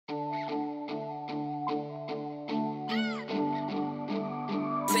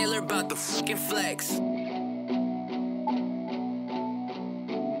about the fucking flex.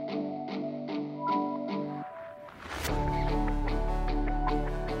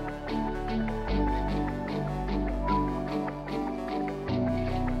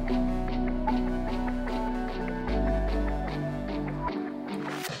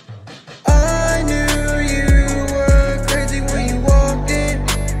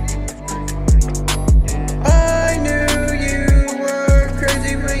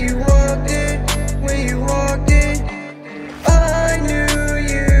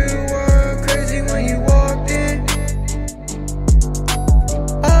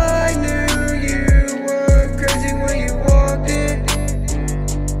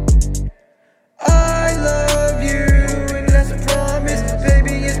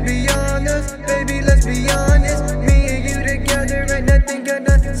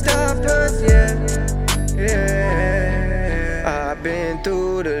 I've been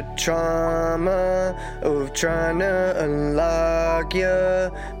through the trauma of trying to unlock you,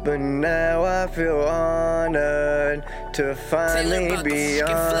 but now I feel honored to finally be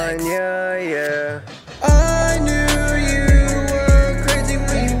on you, yeah. I knew you were crazy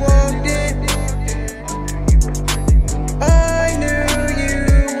when you walked in. I knew you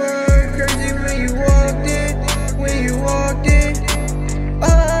were crazy when you walked in, when you walked in.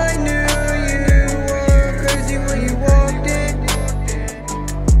 I knew you were crazy when you walked in.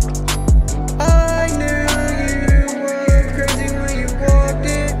 I knew you were crazy when you walked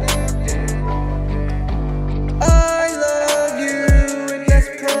in. I love you and that's a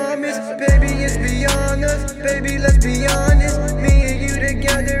promise. Baby, it's beyond us. Baby, let's be honest. Me and you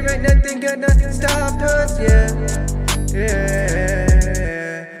together ain't nothing gonna stop us, yeah.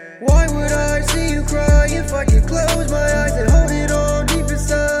 Yeah. Why would I see you cry if I could close my eyes and hold it all deep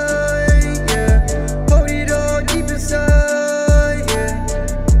inside? Yeah, hold it all deep inside. Yeah.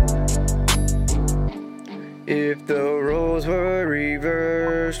 If the roles were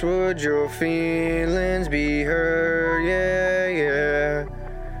reversed, would your feelings be hurt? Yeah, yeah.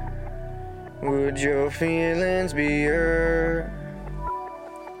 Would your feelings be hurt?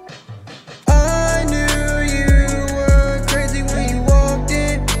 I knew you were crazy when you walked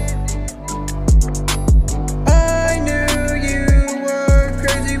in. I knew you were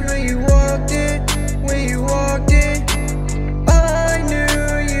crazy when you walked in, when you walked in. I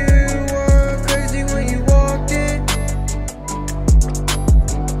knew you were crazy when you walked in.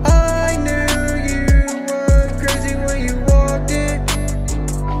 I knew you were crazy when you walked in.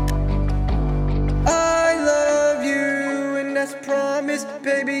 I love you and that's a promise.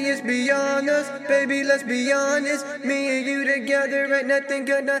 Baby, it's beyond us. Baby, let's be honest. Me and you together ain't nothing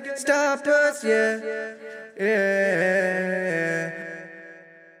gonna stop us, yeah. Yeah.